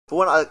For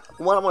one, I'm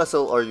going to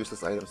sell our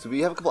useless items. We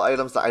have a couple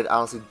items that I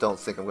honestly don't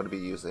think I'm going to be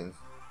using.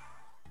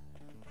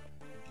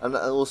 And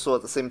also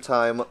at the same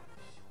time,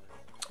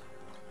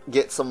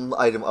 get some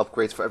item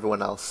upgrades for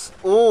everyone else.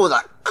 Oh,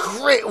 that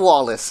great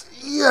Wallace!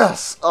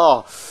 Yes!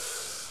 Oh,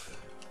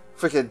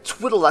 freaking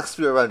twiddle that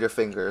spear around your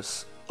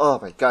fingers. Oh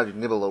my god, you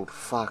nibble old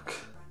fuck.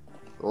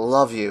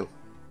 Love you.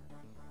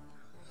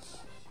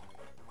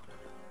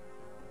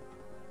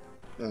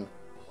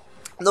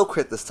 No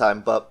crit this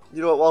time, but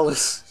you know what,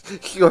 Wallace?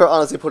 You're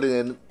honestly putting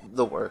in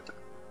the work.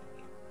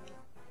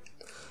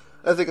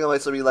 I think I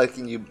might still be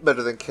liking you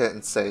better than Kent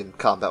Insane,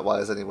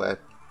 combat-wise, anyway.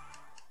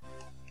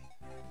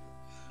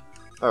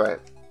 Alright.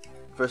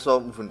 First of all,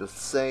 move into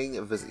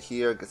Insane, visit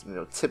here, get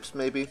some tips,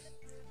 maybe.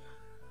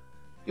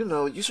 You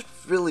know, you should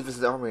really visit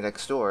the armory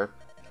next door.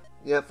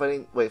 Yeah,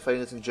 fighting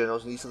in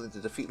general, you need something to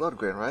defeat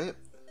Ludgren, right?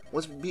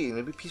 Once beaten,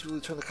 maybe peacefully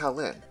return to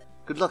Kowlin.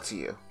 Good luck to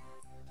you.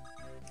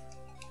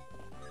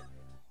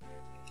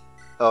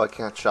 Oh, I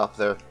can't shop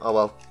there. Oh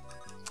well.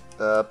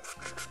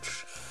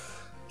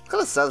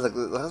 Kind of sounds like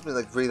there hasn't been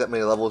like really that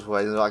many levels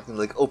where I can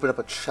like open up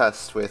a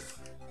chest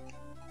with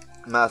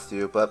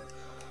Matthew, but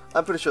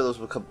I'm pretty sure those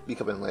will be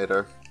coming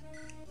later.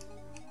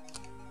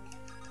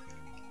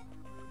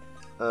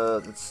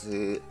 Let's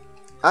see.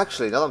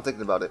 Actually, now that I'm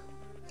thinking about it,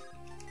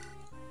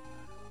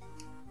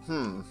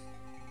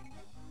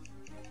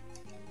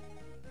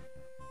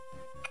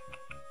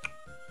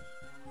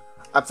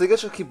 I think I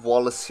should keep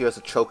Wallace here as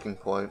a choking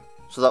point,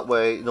 so that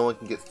way no one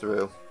can get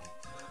through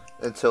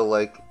until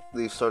like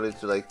they've started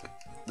to like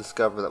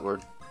discover that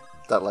what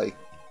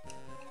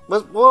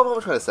am I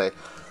trying to say?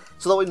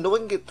 So that way no one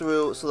can get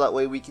through, so that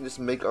way we can just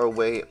make our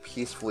way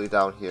peacefully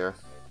down here.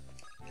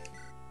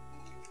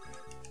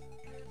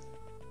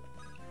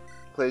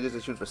 Play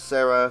just tune for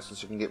Sarah, so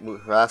she can get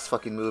her ass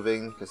fucking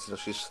moving, because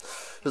she's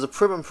a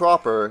prim and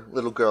proper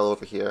little girl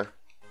over here.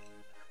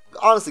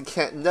 Honestly,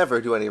 can't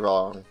never do any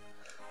wrong.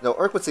 No,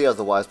 Urk would say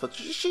otherwise, but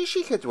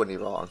she can't do any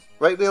wrong,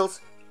 right, Nils?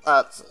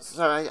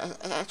 Sorry,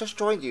 I just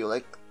joined you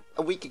like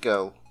a week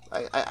ago.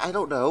 I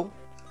don't know.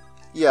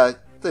 Yeah,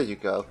 there you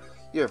go.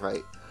 You're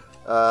right.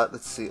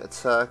 Let's see,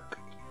 attack.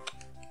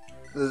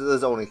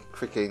 There's only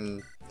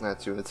freaking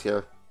 2 units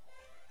here,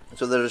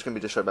 so they're just gonna be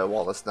destroyed by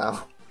Wallace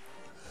now.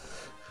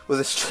 With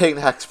his chain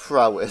axe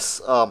prowess.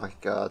 Oh my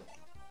god.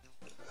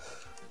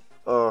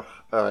 Oh,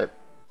 alright.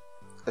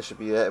 That should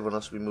be it. Everyone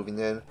else should be moving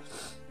in.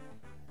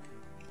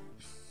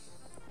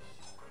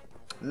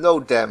 No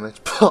damage.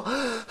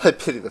 I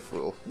pity the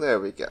fool. There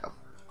we go.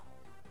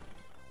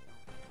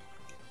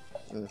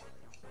 I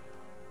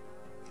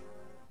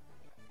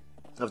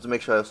have to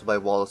make sure I also buy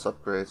Wallace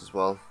upgrades as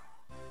well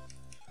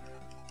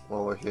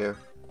while we're here.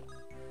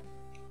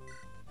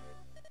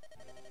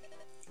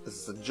 This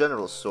is a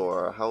general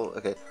store.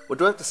 Okay, what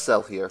do I have to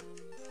sell here?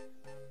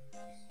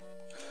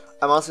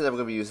 I'm honestly never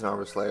going to be using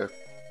Armor Slayer.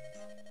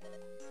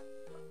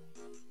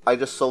 I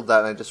just sold that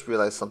and I just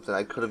realized something.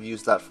 I could have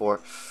used that for...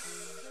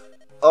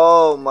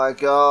 Oh my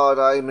god,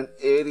 I'm an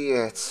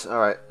idiot.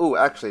 Alright. Ooh,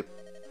 actually.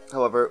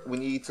 However, we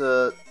need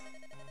to...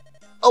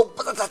 Oh,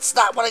 but that's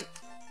not what I...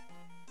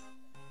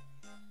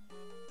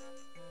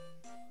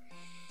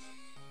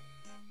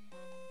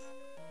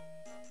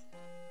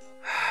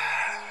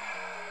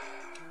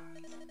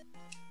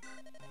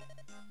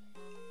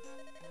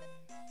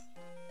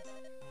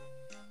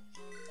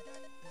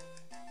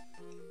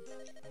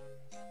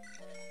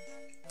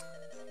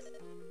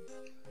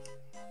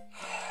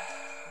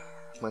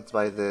 I meant to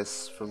buy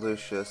this for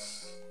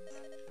Lucius.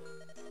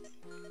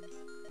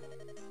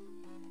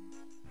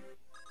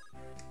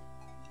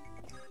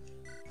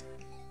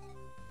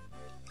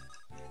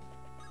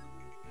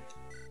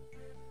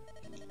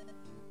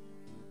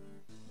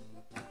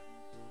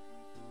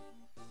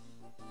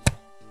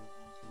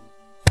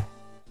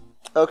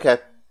 Okay.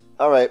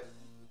 Alright.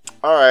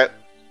 Alright.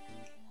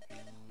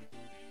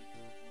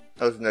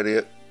 I was an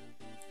idiot.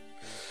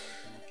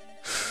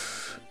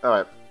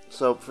 Alright.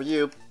 So, for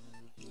you,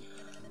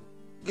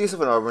 give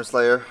yourself an Armor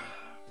Slayer.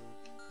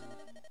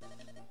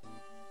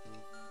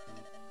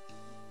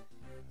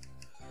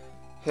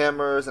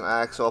 Hammers and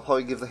axe, so I'll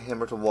probably give the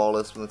hammer to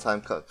Wallace when the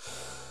time comes.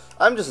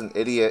 I'm just an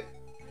idiot.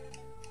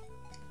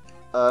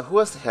 Who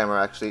has the hammer,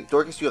 actually?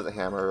 Dorcas, you have the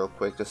hammer, real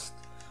quick. Just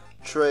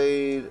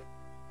trade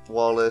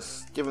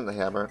Wallace, give him the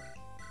hammer.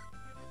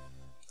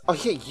 Oh,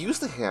 yeah, use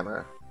the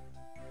hammer.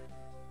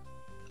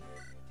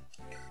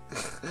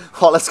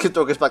 Well, let's give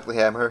Dorcas back the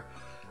hammer.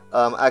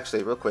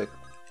 Actually, real quick.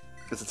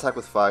 Let's attack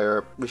with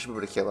fire. We should be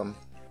able to kill him.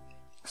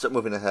 Start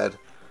moving ahead.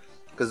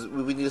 Because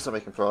we need to start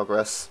making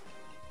progress.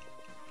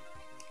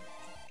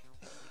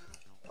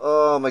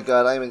 Oh my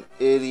god, I'm an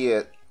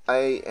idiot.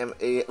 I am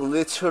a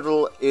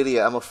literal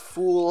idiot. I'm a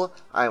fool.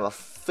 I'm a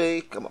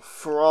fake. I'm a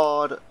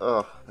fraud.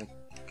 Oh my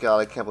god,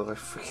 I can't believe I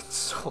freaking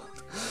sold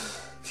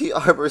the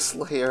Armor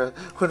Slayer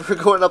when we're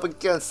going up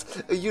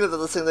against a unit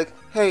that's saying like,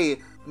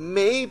 hey,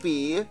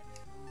 maybe,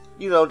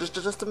 you know,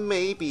 just a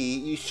maybe,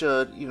 you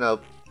should, you know,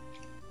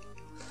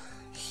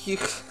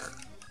 use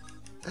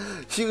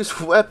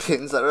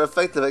weapons that are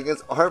effective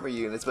against armor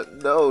units.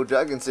 But no,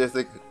 Dragon's here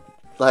think,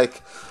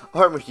 like,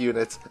 armor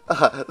units,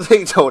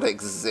 they don't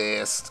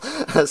exist,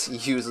 as he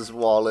uses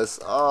Wallace.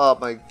 Oh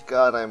my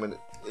god, I'm an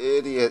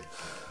idiot.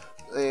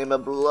 I am a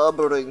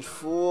blubbering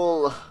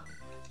fool.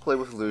 Play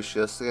with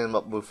Lucius, again,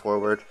 move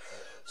forward.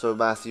 So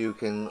Matthew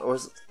can, or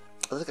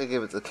I think I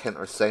gave it to Kent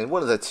or Sane,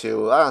 one of the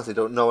two. I honestly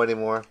don't know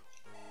anymore.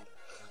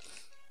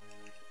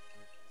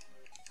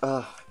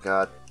 Oh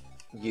god,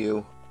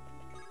 you.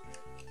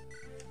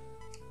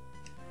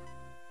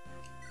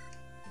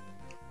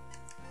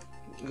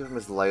 Give him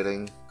his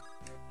lighting.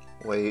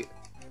 Wait.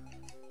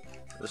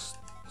 Just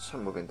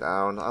start moving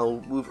down. I'll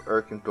move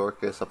Urk and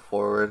Dorcas up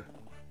forward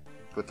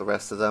with the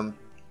rest of them.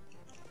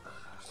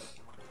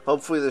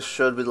 Hopefully this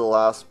should be the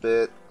last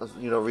bit.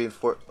 You know,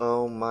 reinforce.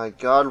 Oh my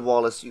god,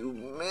 Wallace, you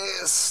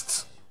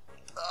missed!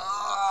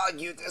 Ah, oh,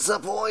 you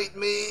disappoint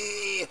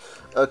me!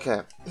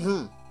 Okay.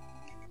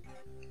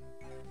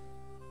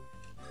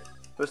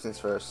 First things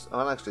first. I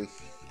want to actually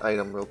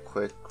item real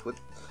quick. What?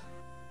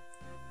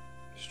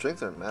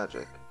 Strength or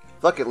magic?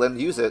 Fuck it, Lynn,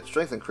 use it.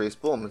 Strength increase.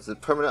 Boom. It's a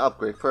permanent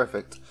upgrade.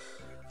 Perfect.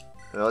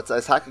 You know, let's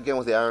attack again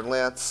with the Iron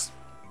Lance.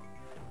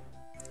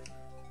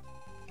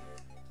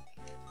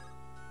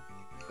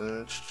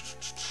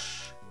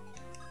 It's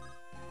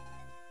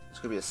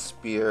gonna be a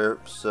spear,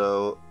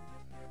 so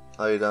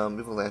item.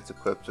 We have a lance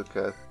equipped,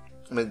 okay.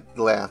 I mean,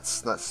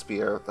 lance, not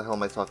spear. What the hell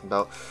am I talking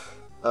about?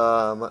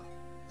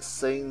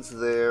 Sane's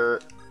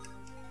there.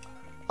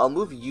 I'll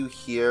move you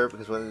here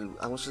because when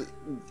I want to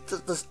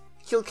just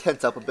heal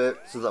Kent up a bit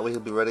so that way he'll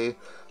be ready,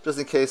 just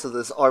in case of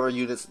this armor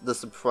unit's the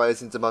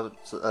surprising amount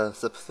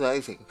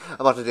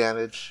of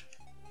damage.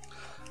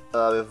 We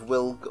have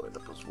Will going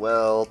up as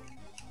well.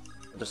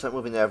 Just start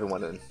moving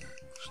everyone in.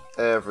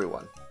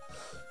 Everyone.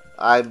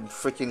 I'm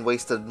freaking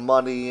wasted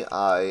money.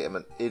 I am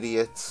an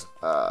idiot.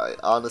 I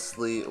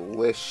honestly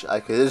wish I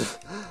could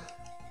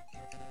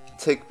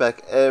take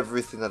back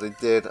everything that I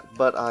did,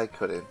 but I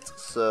couldn't.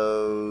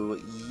 So,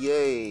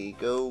 yay,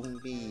 go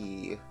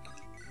me.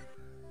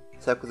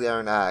 Attack with the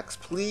Iron Axe.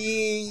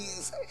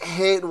 Please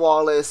hit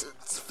Wallace.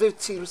 It's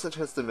 15%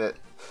 chance to hit.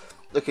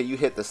 Okay, you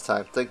hit this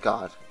time. Thank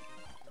God.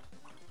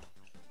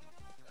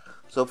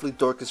 So hopefully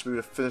Dorcas will be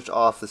able to finish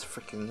off this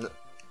freaking...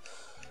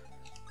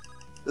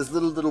 this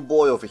little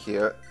boy over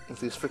here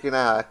with his freaking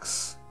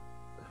axe.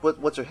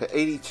 What's her hit?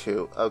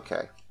 82.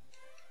 Okay.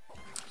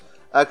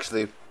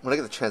 Actually, when I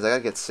get the chance, I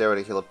gotta get Sarah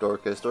to heal up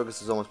Dorcas.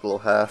 Dorcas is almost below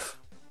half.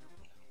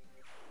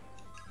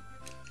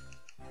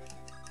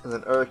 And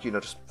then Urk, you know,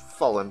 just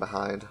follow in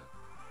behind.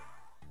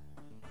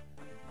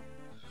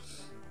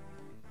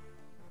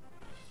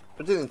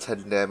 We're dealing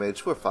 10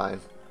 damage. We're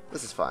fine.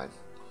 This is fine.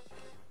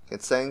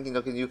 It's saying, you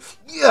know, can you...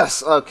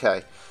 Yes!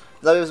 Okay.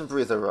 Now we have some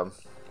breather room.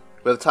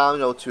 We have time, you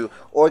know, to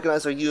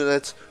organize our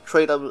units,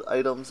 trade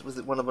items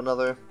with one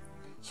another,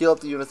 heal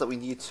up the units that we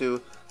need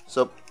to.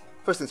 So,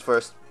 first things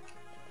first,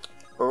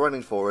 we're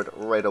running forward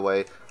right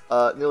away.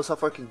 Niels, how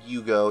far can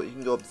you go? You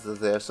can go up to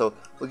there, so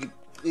we'll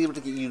be able to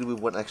get you to move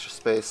one extra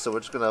space. So we're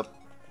just gonna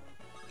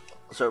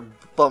start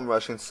bum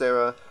rushing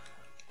Sarah,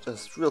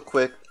 just real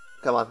quick.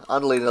 Come on,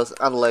 on delay, Niels,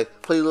 on delay.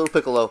 Play a little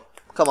Piccolo.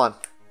 Come on.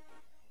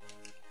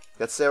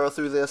 Get Sarah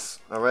through this,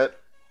 alright?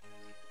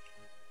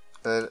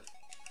 And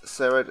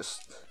Sarah,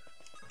 just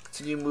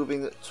continue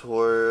moving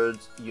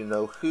towards you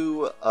know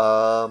who.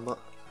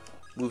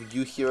 Move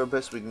you here a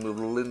bit so we can move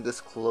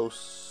Lyndis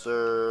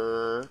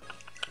closer.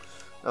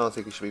 I don't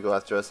think he should go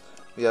after us.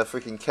 We have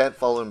freaking Kent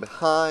following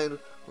behind.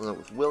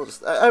 With Will,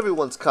 just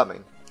everyone's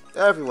coming.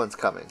 Everyone's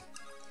coming.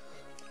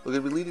 We're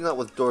gonna be leading out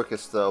with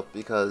Dorcas though,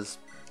 because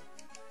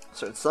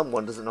certain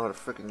someone doesn't know how to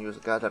freaking use a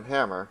goddamn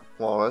hammer.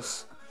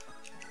 Wallace.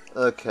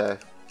 Okay.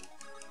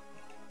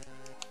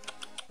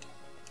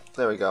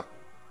 There we go.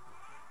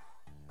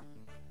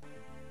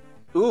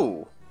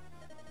 Ooh.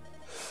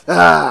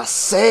 Ah,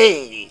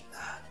 say!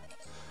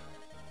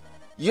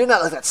 You're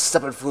not like that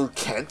stubborn fool,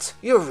 Kent.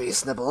 You're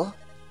reasonable.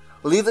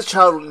 Leave the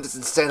child Lyndis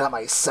and stand at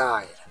my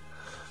side.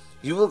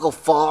 You will go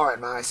far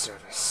in my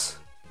service.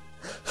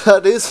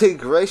 That is a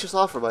gracious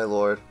offer, my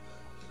lord.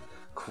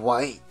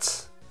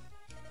 Quite.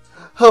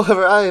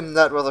 However, I am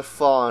not rather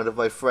fond of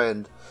my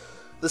friend,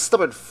 the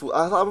stubborn fool.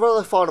 I'm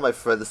rather fond of my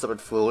friend, the stubborn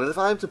fool, and if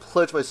I am to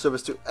pledge my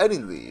service to any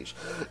liege,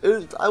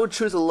 I would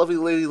choose the lovely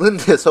Lady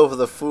Lyndis over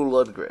the fool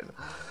Lundgren,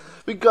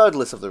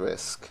 regardless of the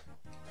risk.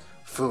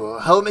 Fool,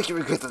 I will make you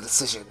regret the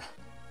decision.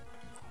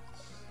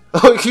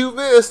 Oh, you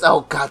missed!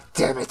 Oh, god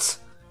damn it!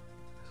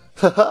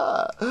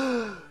 Haha!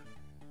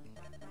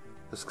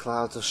 Those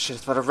clouds, oh shit,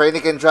 it's about to rain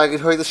again, Dragon,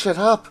 hurry the shit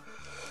up!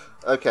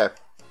 Okay.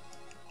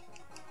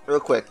 Real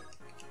quick.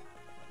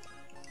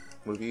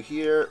 Move you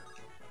here.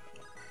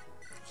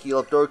 Heal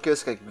up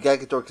Dorcas. Okay, we gotta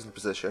get Dorcas in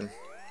position.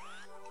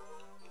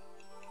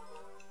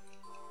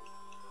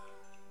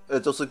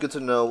 It's also good to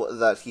know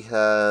that he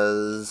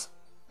has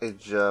a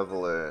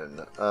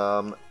javelin.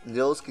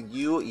 Nils, can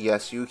you?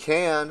 Yes, you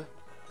can.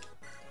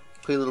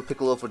 Play a little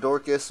Piccolo for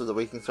Dorcas so that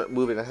we can start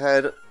moving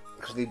ahead.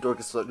 Because we need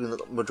Dorcas to start doing the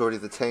majority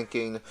of the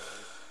tanking.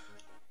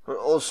 We're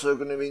also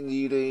going to be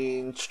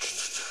needing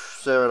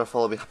Sarah to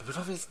follow behind. But we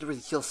don't need to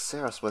really heal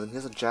Sarah with him. He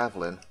has a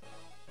javelin.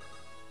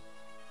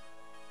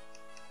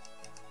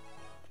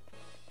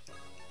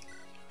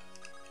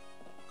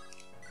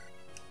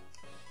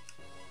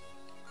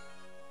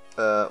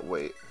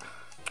 Wait.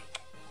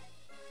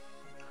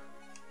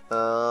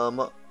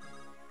 I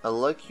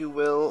like you,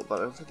 Will, but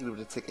I don't think you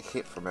would take a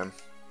hit from him.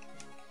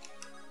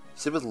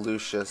 Same with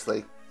Lucius,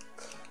 like,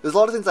 there's a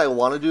lot of things I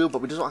want to do,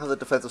 but we just don't have the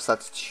defensive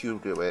stats to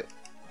do it.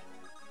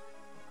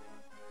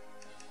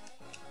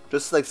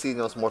 Just like seeing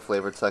those more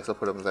flavored text, I'll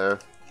put them there.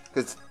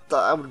 Because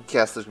I would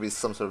guess there's going to be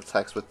some sort of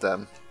text with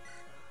them.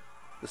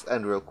 Just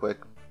end real quick.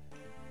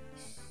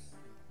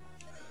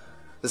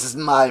 This is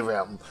my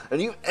realm,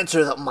 and you enter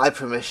without my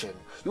permission.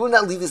 You will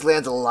not leave these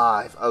lands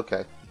alive.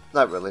 Okay,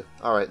 not really.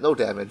 Alright, no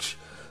damage.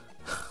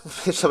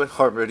 Bitch, I'm an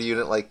armored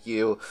unit like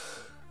you.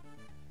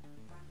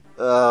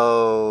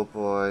 Oh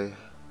boy.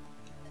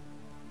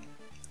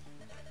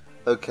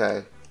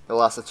 Okay, it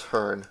lasts a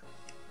turn.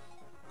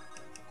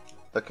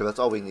 Okay, that's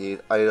all we need.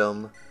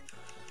 Item.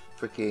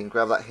 Freaking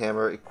grab that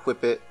hammer,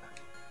 equip it.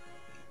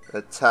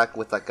 Attack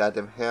with that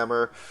goddamn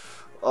hammer.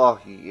 Oh,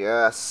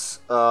 yes.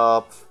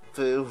 Ooh,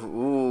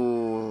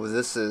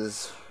 this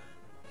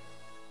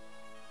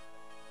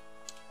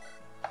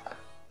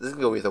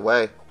can go either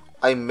way.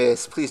 I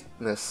miss. Please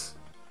miss.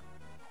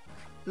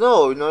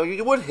 No,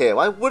 you would hit.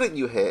 Why wouldn't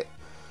you hit?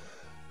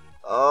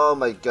 Oh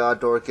my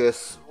god,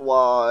 Dorcas.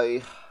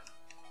 Why?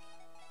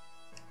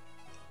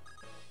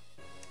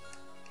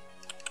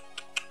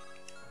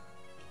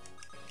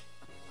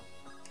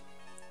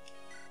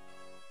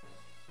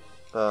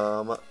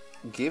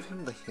 Give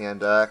him the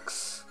hand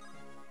axe.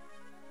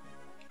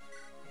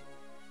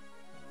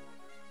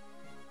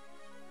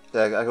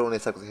 Yeah, I can only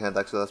attack with the hand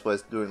axe, so that's why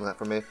it's doing that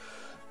for me.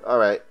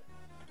 Alright.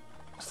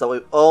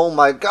 So oh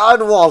my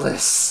god,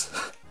 Wallace!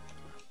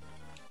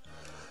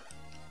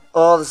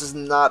 Oh, this is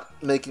not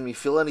making me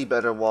feel any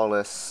better,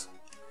 Wallace.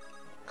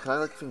 Can I,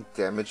 like,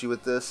 damage you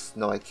with this?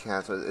 No, I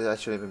can't. I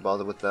shouldn't even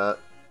bother with that.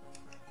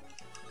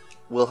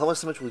 Will, how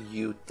much damage will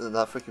you?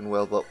 Not freaking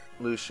Will, but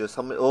Lucius.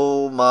 How many?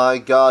 Oh my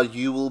god,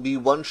 you will be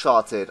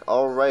one-shotted.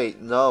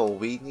 Alright, no,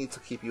 we need to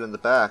keep you in the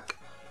back.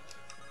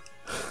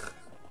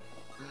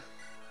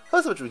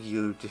 How much will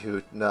you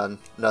do? None.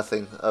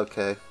 Nothing.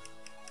 Okay.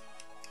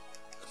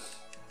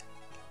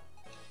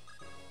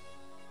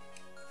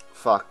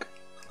 Fuck.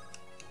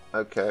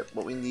 Okay,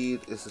 what we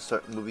need is to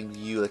start moving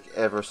you, like,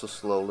 ever so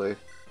slowly.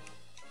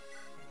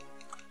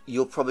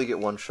 You'll probably get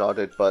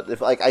one-shotted, but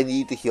if, like, I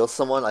need to heal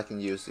someone, I can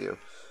use you.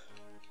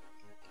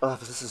 Oh,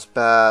 but this is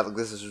bad. Like,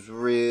 this is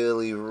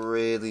really,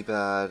 really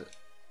bad.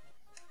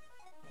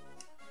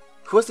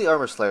 Who has the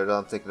armor slayer now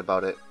I'm thinking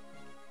about it?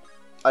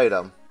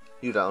 Item.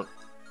 You don't.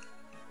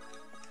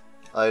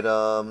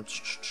 Item.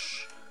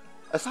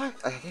 I thought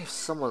I gave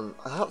someone.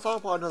 I thought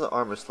about another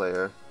armor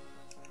slayer.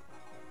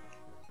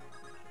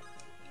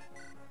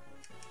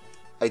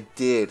 I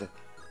did.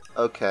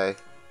 Okay.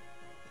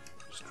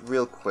 Just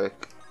real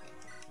quick.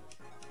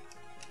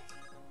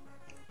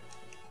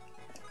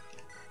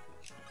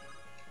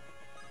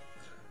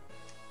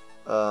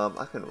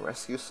 I can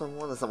rescue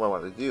someone. That's not what I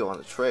want to do. I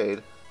want to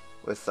trade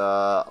with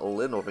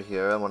Lynn over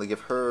here. I want to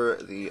give her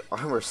the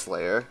armor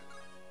slayer.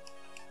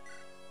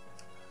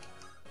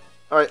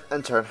 Alright,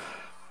 end turn.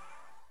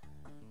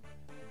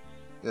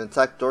 You gonna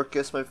attack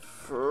Dorcas,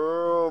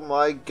 oh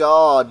my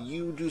god,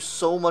 you do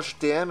so much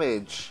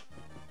damage.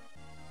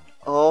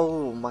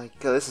 Oh my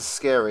god, this is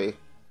scary.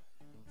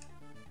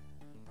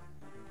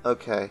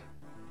 Okay.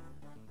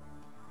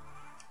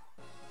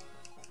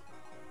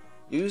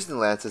 Using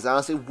lances,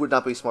 honestly, would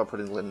not be smart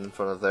putting Lynn in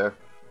front of there.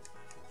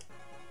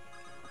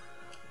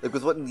 Like,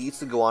 with what needs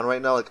to go on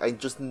right now, like, I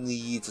just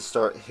need to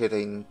start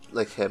hitting,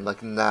 like, him,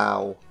 like,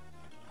 now.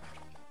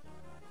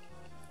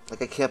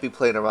 Like, I can't be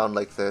playing around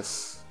like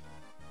this.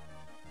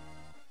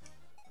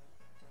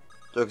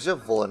 Because you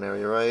have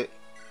Vulnerary, right?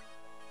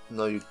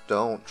 No, you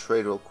don't.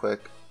 Trade real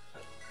quick.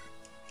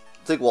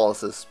 Take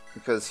Wallace's,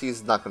 because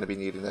he's not going to be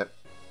needing it.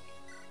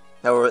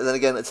 However, then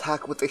again,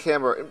 attack with the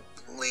hammer, and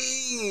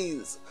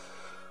please!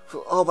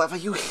 Oh, but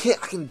if you hit,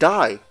 I can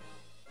die!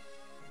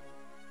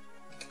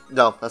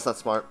 No, that's not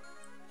smart.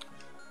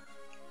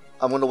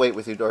 I'm going to wait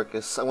with you,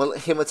 Dorcas. I'm going to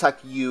let him attack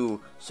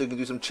you, so you can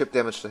do some chip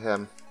damage to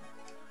him.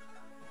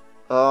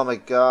 Oh my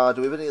god,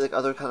 do we have any like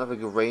other kind of like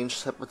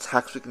ranged type of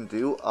attacks we can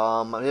do?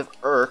 I have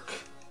Urk.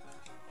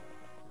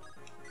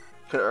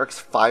 Can Urk's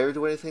fire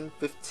do anything?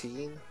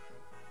 15?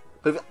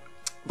 But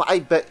I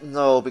bet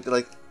no, because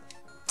like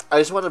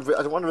I don't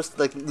want to risk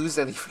like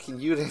losing any freaking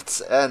units.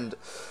 And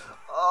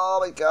oh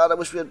my god, I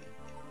wish we had.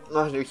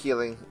 Oh, you're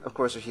healing. Of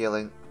course, you're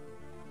healing.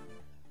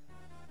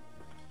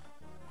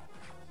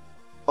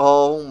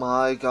 Oh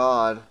my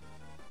god!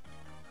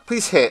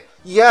 Please hit.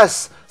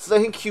 Yes,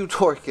 thank you,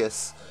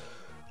 Dorcas.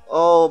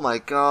 Oh my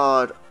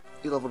god.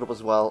 He leveled up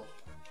as well.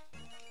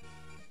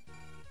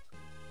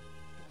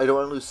 I don't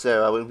want to lose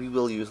Sarah. We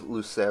will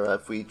lose Sarah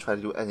if we try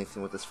to do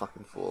anything with this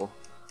fucking fool.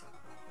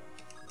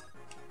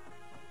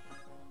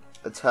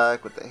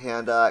 Attack with the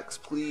hand axe.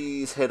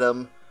 Please hit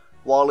him.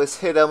 Wallace,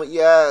 hit him.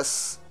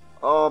 Yes!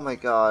 Oh my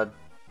god.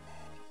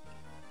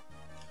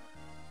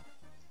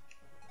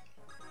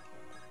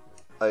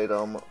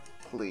 Item.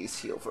 Please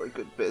heal for a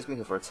good bit. It's going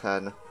to heal for a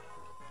 10.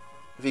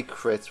 If he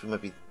crits, we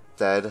might be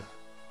dead.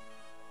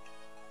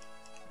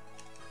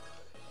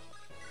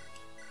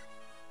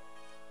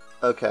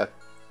 Okay.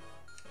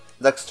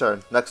 Next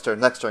turn, next turn,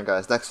 next turn,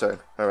 guys, next turn.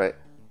 Alright.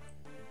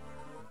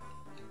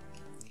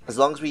 As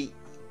long as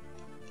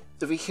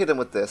if we hit him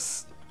with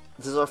this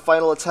is our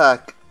final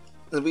attack.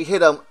 If we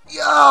hit him,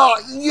 yeah,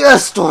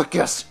 yes,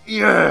 Dorcas,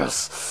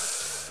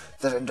 yes!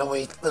 That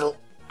annoying little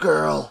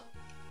girl.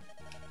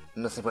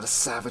 Nothing but a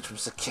savage from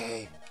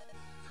Sakei.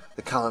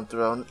 The Colin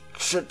throne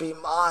should be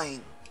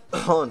mine.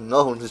 Oh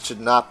no, this should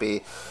not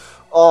be.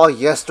 Oh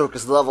yes,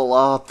 Dorcas, level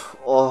up.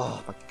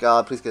 Oh my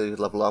god, please get a good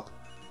level up.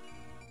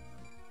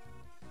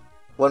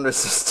 One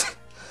resistant.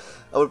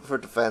 I would prefer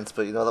defense,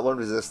 but you know, that one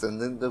resistant.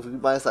 Then if we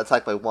minus that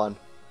attack by 1.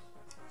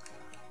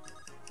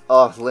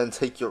 Oh, Lynn,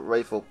 take your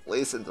rightful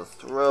place in the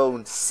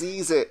throne.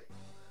 Seize it.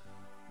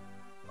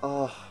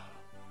 Oh.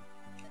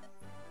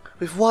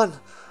 We've won.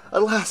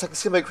 At last, I can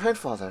see my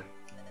grandfather.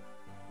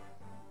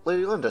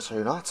 Lady Lyndis, are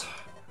you not?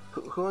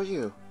 Who are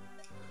you?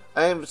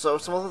 I am some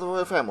of the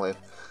royal family.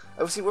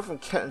 I received word from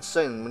Kent and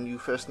Satan when you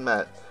first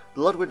met.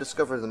 The Ludwig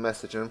discovered the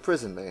message and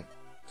imprisoned me.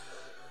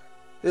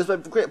 It is my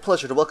great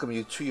pleasure to welcome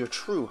you to your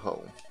true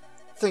home.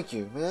 Thank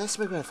you. May I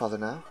see my grandfather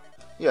now?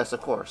 Yes,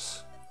 of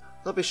course.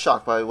 Don't be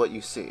shocked by what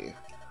you see.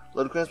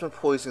 Ludwig has been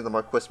poisoning the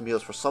Marquis'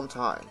 meals for some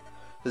time.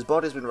 His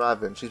body has been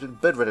ravaged. He's been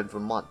bedridden for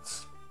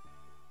months.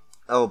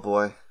 Oh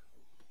boy.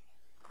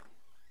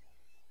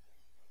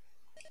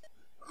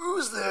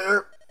 Who's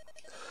there?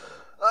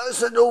 I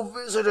said no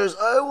visitors.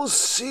 I will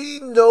see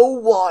no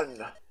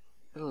one.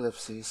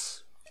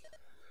 Ellipses.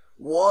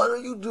 What are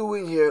you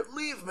doing here?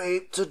 Leave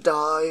me to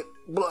die.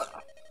 Blah.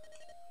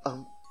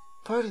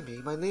 Pardon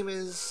me. My name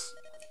is...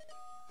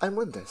 I'm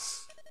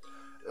Lyndis.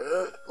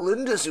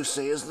 Lyndis, you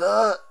say, is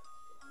that?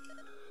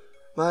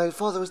 My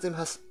father was named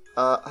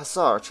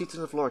Hassar,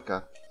 chieftain of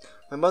Lorca.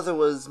 My mother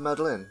was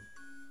Madeline.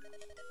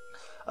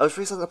 I was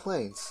raised on the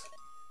plains.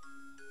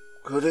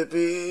 Could it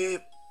be...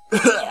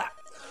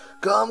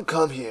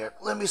 Come here.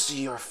 Let me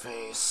see your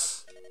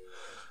face.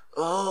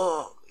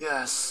 Oh,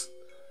 yes.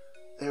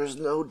 There's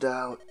no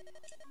doubt.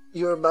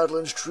 You're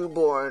Madeline's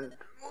true-born.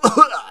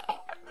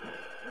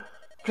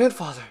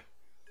 Grandfather.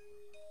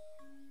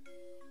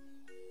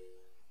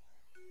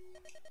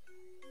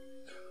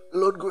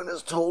 Ludgren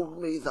has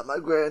told me that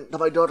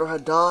my daughter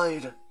had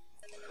died.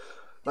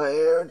 My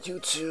heir and you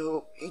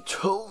too. He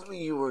told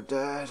me you were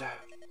dead.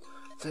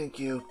 Thank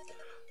you.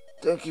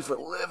 Thank you for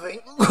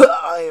living.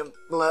 I am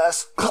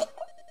blessed.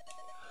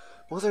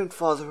 Mother and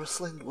father were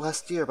slain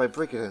last year by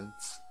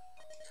brigands.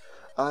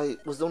 I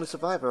was the only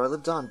survivor. I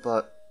lived on,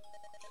 but...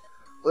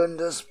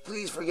 Lyndis,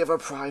 please forgive a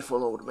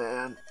prideful old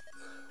man.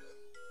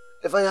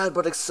 If I had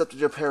but accepted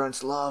your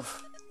parents'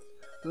 love,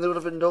 then there would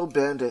have been no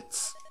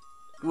bandits.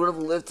 We would have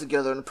lived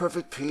together in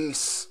perfect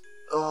peace.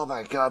 Oh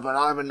my god, but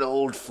I'm an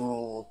old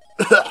fool.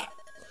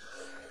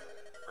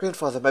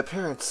 Grandfather, my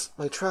parents,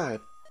 my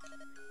tribe.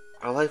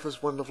 Our life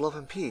was one of love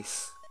and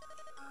peace.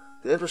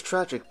 The end was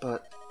tragic,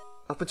 but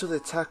up until the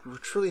attack we were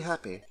truly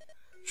happy.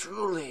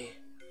 Truly.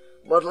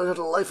 Madeline had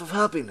a life of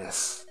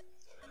happiness.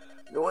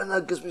 Knowing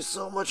that gives me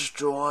so much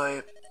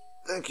joy.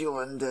 Thank you,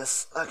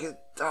 Lyndis. I can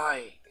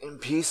die in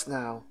peace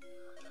now.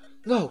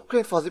 No,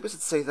 Grandfather, you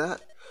mustn't say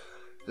that.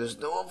 There's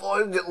no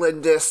avoiding it,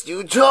 Lyndis.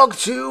 You talk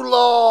too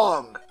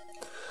long.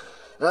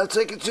 And I've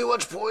taken too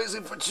much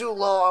poison for too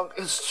long.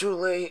 It's too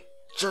late.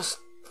 Just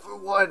for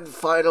one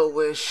final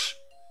wish.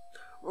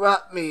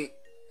 Wrap me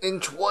in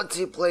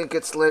 20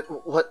 blankets,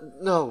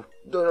 What? No.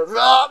 No.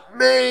 Wrap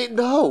me!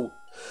 No!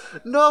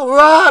 No,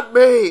 wrap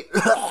me!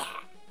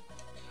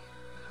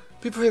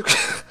 Be brave.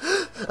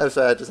 I'm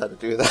sorry, I just had to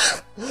do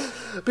that.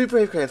 Be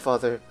brave,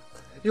 Grandfather.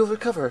 You'll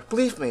recover.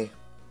 Believe me.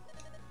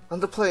 On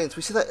the plains,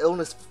 we see that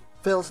illness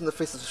fails in the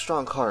face of a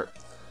strong heart.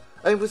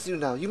 I am with you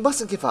now. You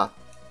mustn't give up.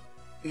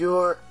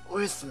 You're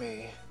with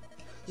me.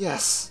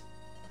 Yes.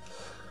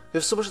 We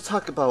have so much to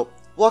talk about.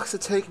 Walks to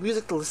take,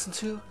 music to listen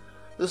to.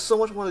 There's so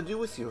much I want to do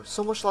with you.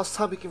 So much lost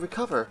time we can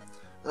recover.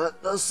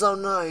 That does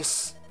sound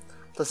nice.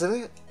 Doesn't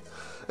it?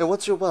 And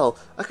once you're well,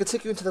 I can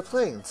take you into the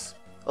plains.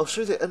 I'll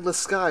show you the endless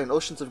sky and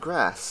oceans of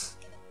grass.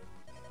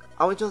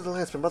 I want to know the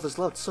lands my mother's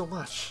loved so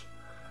much.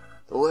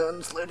 The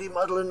lands Lady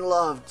Madeline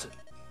loved.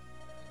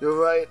 You're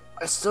right.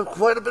 I still have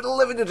quite a bit of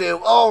living to do.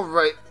 All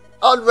right.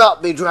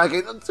 Unwrap me,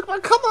 dragon.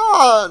 Come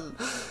on.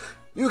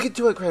 You can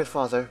do it,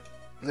 Grandfather.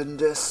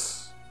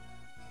 Lyndis.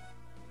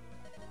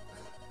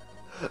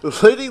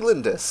 Lady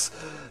Lyndis,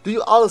 do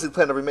you honestly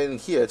plan on remaining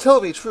here? Tell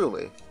me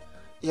truly.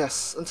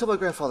 Yes, until my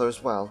grandfather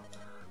is well.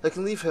 I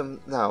can leave him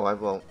now, I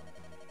won't.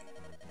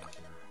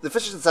 The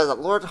physician says that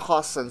Lord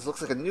Hoskins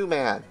looks like a new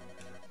man.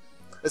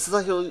 It's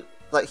like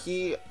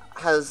he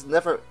was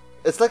never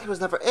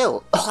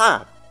ill.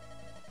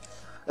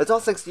 It's all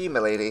thanks to you, my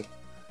lady.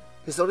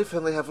 He's the only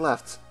family I have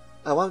left.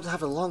 I want him to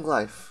have a long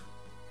life.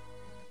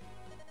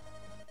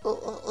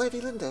 Lady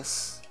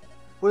Lyndis.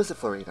 What is it,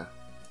 Florina?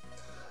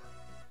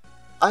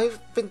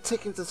 I've been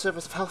taken to the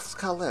service of House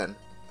Kalin.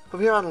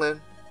 From here on, Lady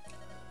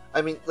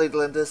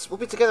Lyndis, we'll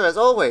be together as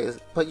always.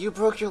 But you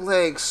broke your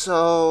leg,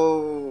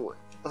 so...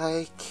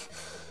 Please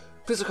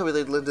don't call me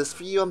Lady Lyndis.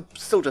 For you, I'm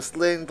still just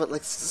Lynn,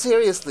 but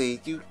seriously,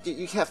 you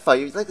can't fight.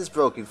 Your leg is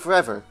broken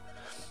forever.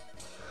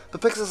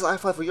 But because I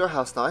fly for your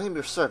house now, I am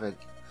your servant.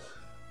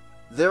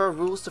 There are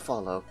rules to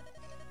follow.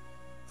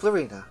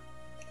 Florina,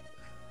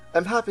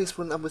 I'm happiest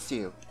when I'm with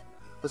you.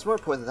 What's more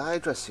important than I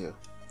address you?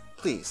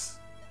 Please.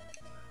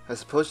 I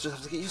suppose you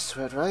just have to get used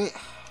to it, right?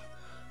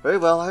 Very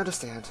well, I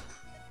understand.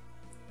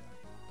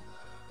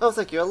 Oh,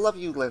 thank you. I love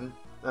you, Lynn.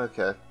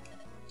 Okay.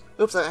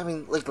 Oops, I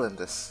mean, like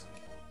Lyndis.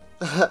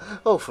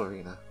 Oh,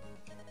 Florina.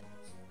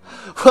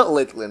 Well,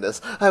 late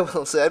Lyndis, I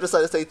will say I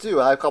decided to stay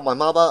too. I called my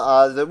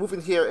mama. They're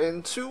moving here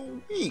in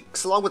 2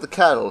 weeks, along with the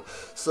cattle.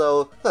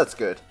 So that's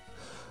good.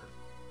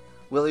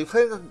 Well,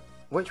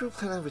 weren't you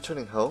planning on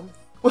returning home?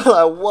 Well,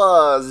 I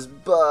was,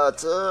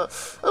 but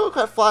I'm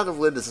quite fond of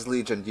Lyndis'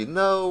 Legion, you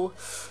know.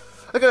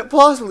 I can't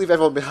possibly leave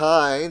everyone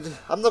behind.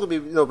 I'm not gonna be,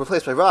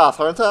 replaced by Wrath,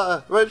 aren't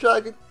I? Right,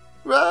 Dragon?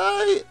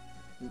 Right?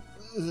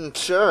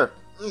 Sure.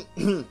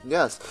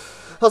 Yes.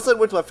 I'll send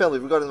word to my family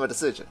regarding my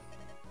decision.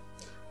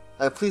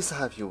 I'm pleased to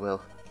have you, Will.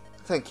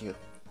 Thank you.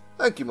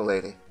 Thank you,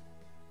 milady.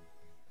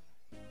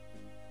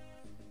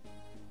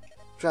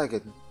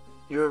 Dragon,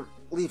 you're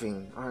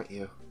leaving, aren't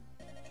you?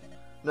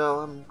 No,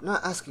 I'm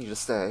not asking you to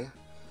stay.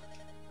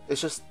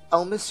 It's just,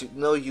 I'll miss you.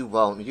 No, you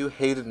won't. You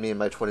hated me and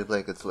my 20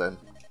 blankets, Lynn.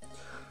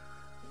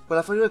 When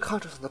I found you in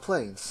contract on the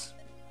plains,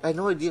 I had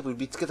no idea we'd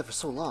be together for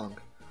so long.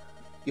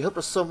 You helped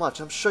us so much,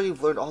 I'm sure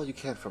you've learned all you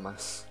can from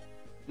us.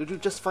 You'll do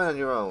just fine on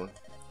your own.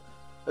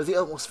 I have the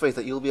utmost faith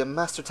that you'll be a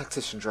master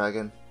tactician,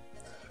 Dragon.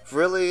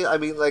 Really? I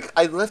mean, like,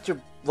 I left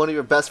one of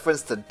your best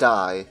friends to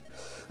die.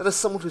 And as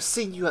someone who's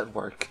seen you at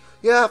work.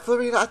 Yeah,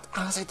 Florina,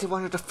 honestly, I didn't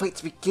want her to fight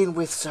to begin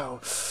with, so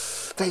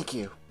thank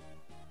you.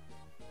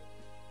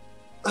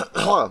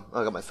 Hold on,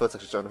 I got my foot's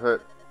actually starting to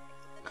hurt.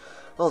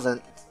 Well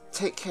then,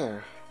 take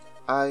care.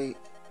 I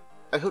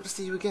hope to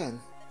see you again.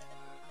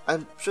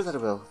 I'm sure that I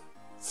will.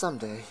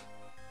 Someday.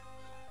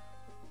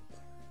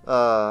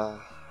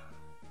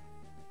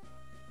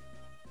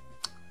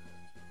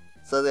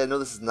 Sadly, I know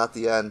this is not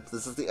the end.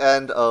 This is the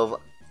end of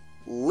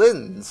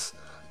Lynn's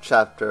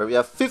chapter. We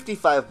have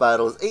 55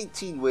 battles,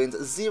 18 wins,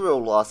 0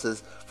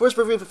 losses. First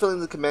bravery in fulfilling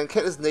the command,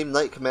 Kent is named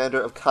Knight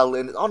Commander of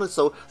Catalan, and honored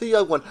so the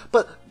young one,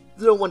 but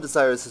no one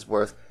desires his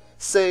worth.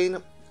 Sane,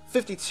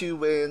 52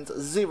 wins,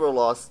 0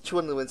 loss,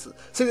 200 wins.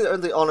 Sane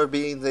earned the honor of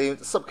being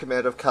named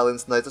sub-commander of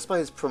Catalan's Knights. Despite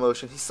his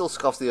promotion, he still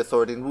scoffs the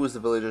authority and woos the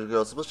villagers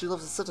girls, but she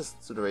loves his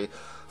citizenry.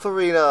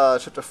 Florina,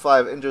 chapter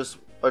 5, injures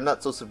are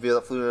not so severe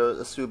that Florina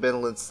is to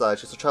abandon Lynn's side.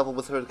 She has to travel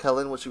with her to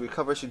Catalan. When she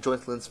recovers, she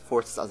joins Lynn's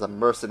forces as a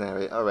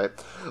mercenary. Alright.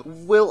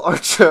 Will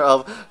Archer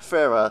of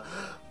Farah.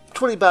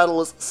 20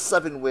 battles,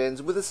 7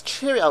 wins. With his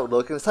cheery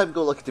outlook and his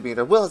time-go-lucky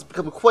demeanor, Will has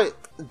become quite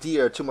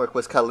dear to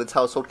Marquess Catalan's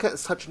household. Kent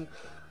is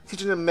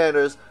teaching him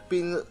manners,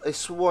 being a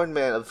sworn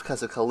man of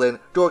Castle Catalan.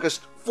 Dorcas,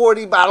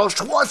 40 battles,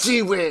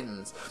 20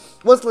 wins!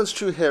 Once Lynn's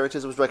true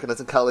heritage was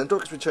recognized in Catalan,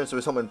 Dorcas returns to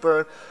his home in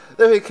Bern.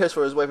 There he cares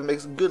for his wife and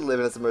makes a good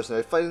living as a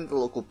mercenary, fighting the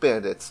local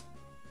bandits.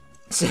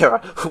 Sarah,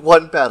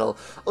 1 battle.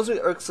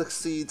 Ultimately, Urk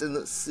succeeds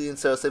in seeing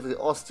Sarah safely to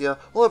Ostia.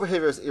 While her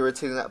behavior is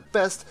irritating at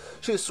best,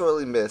 she is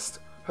sorely missed.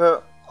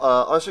 Her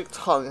archaic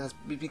tongue has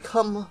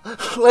become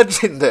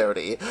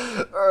legendary.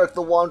 Urk,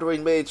 the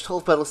wandering mage,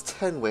 12 battles,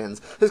 10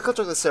 wins. His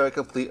contract with Sarah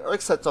complete.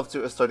 Urk sets off to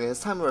Estonia. His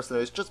time in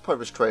mercenary is just part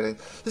of his training.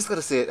 He's got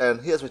to see it,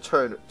 and he has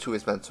returned to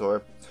his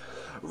mentor.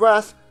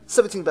 Wrath,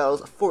 17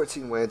 battles,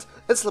 14 wins.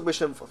 In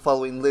celebration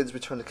following Lynn's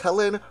return to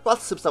Catalan,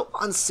 Wrath slips out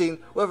unseen.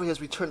 Whether he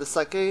has returned to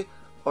Sake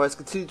or has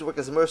continued to work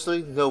as a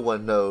mercenary, no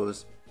one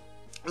knows.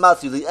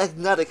 Matthew, the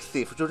agnatic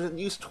thief, which was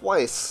used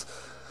twice.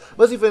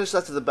 Matthew vanished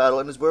after the battle,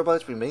 and his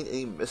whereabouts remain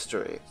a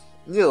mystery.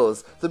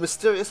 Niels, the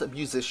mysterious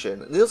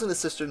musician. Niels and his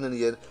sister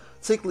Ninian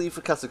take leave for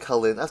Castle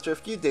Catalan. After a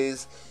few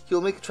days, he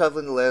will make a travel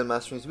in the land,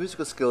 mastering his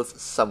musical skills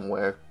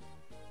somewhere.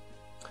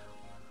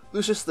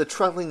 Lucius, the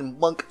traveling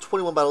monk,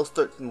 21 battles,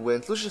 13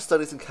 wins. Lucius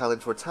studies in Catalan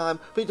for a time,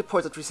 but he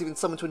departs after receiving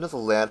summoned to another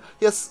land.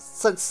 He has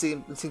since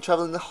seen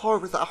traveling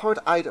with a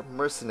hard-eyed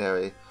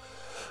mercenary.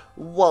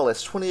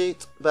 Wallace,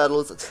 28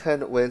 battles,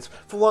 10 wins.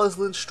 For Wallace,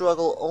 Lynn's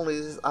struggle only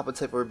is his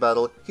appetite for a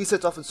battle. He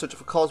sets off in search of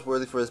a cause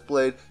worthy for his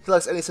blade. He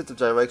lacks any sense of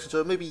direction, so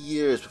it may be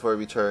years before he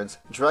returns.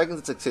 Dragon,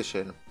 the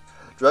tactician.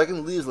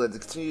 Dragon leaves Lynn to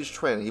continue his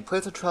training. He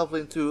plans on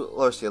traveling to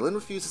Larcia. Lynn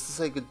refuses to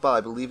say goodbye,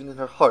 believing in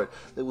her heart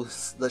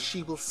that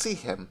she will see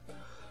him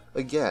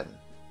again.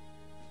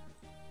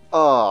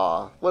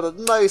 Ah, what a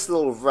nice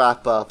little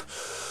wrap-up.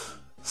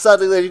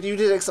 Sadly, lady, you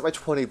didn't accept my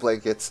 20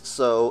 blankets,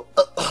 so...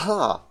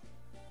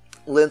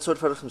 Lynn, sword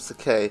fighter from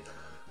Sake.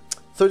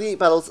 38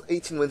 battles,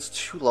 18 wins,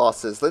 2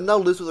 losses. Lynn now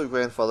lives with her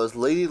grandfathers,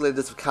 Lady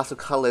Lyndis of Castle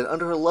Catalan.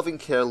 Under her loving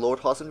care, Lord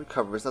Hawson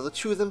recovers. Now the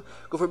two of them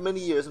go for many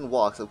years in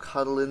walks of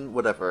Catalan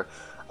whatever.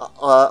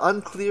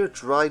 Unclear,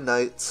 dry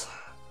nights.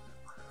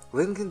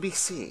 Lynn can be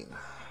seen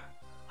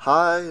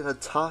high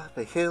atop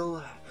a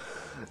hill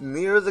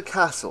near the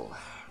castle.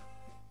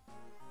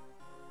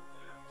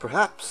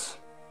 Perhaps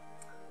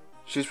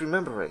she's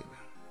remembering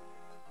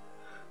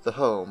the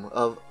home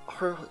of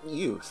her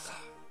youth.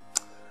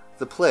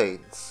 The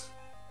plains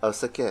of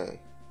Sake.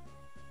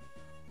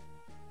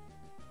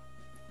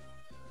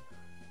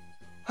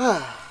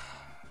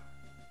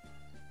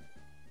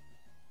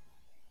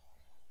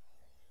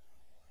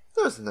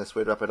 There's a nice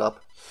way to wrap it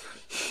up.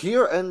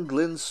 Here ends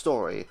Lynn's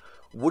story.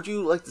 Would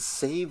you like to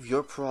save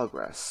your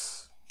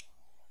progress?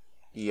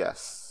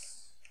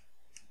 Yes.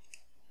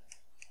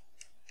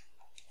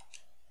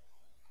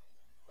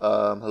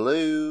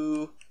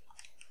 Hello?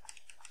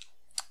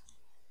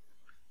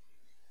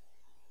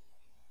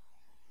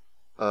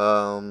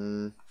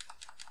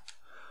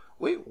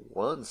 Wait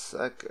 1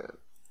 second.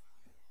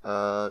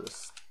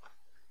 Just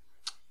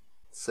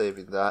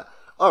saving that.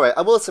 Alright,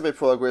 I will save my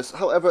progress.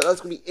 However,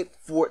 that's going to be it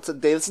for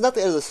today. This is not the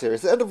end of the series.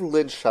 It's the end of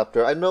Lynn's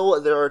chapter. I know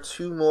there are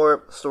 2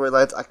 more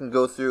storylines I can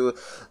go through.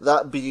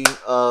 That being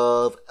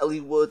of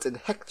Eliwood's and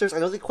Hector's. I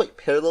know they quite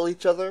parallel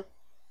each other,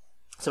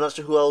 so I'm not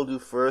sure who I'll do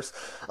first.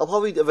 I'll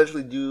probably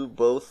eventually do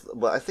both,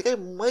 but I think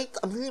I'm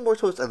leaning more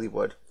towards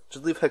Eliwood.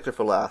 Just leave Hector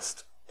for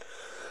last.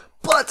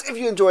 But if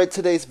you enjoyed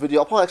today's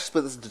video, I'll probably actually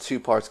split this into 2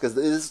 parts because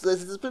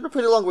it's been a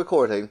pretty long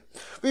recording.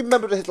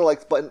 Remember to hit the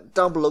like button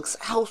down below because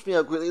it helps me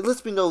out greatly. It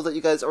lets me know that you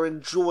guys are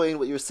enjoying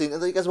what you're seeing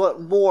and that you guys want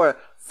more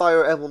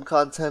Fire Emblem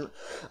content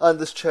on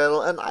this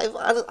channel. And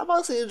I'm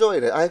honestly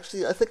enjoying it. I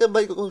think I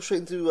might go straight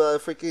into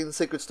freaking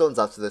Sacred Stones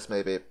after this,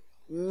 maybe.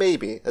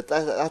 Maybe.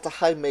 That's a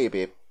high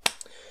maybe.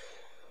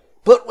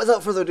 But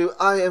without further ado,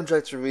 I am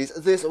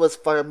DragonTamerRuiz. This was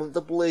Fire Emblem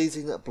The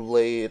Blazing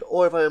Blade,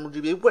 or Fire Emblem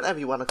GBA, whatever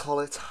you want to call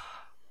it.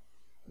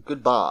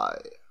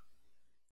 Goodbye.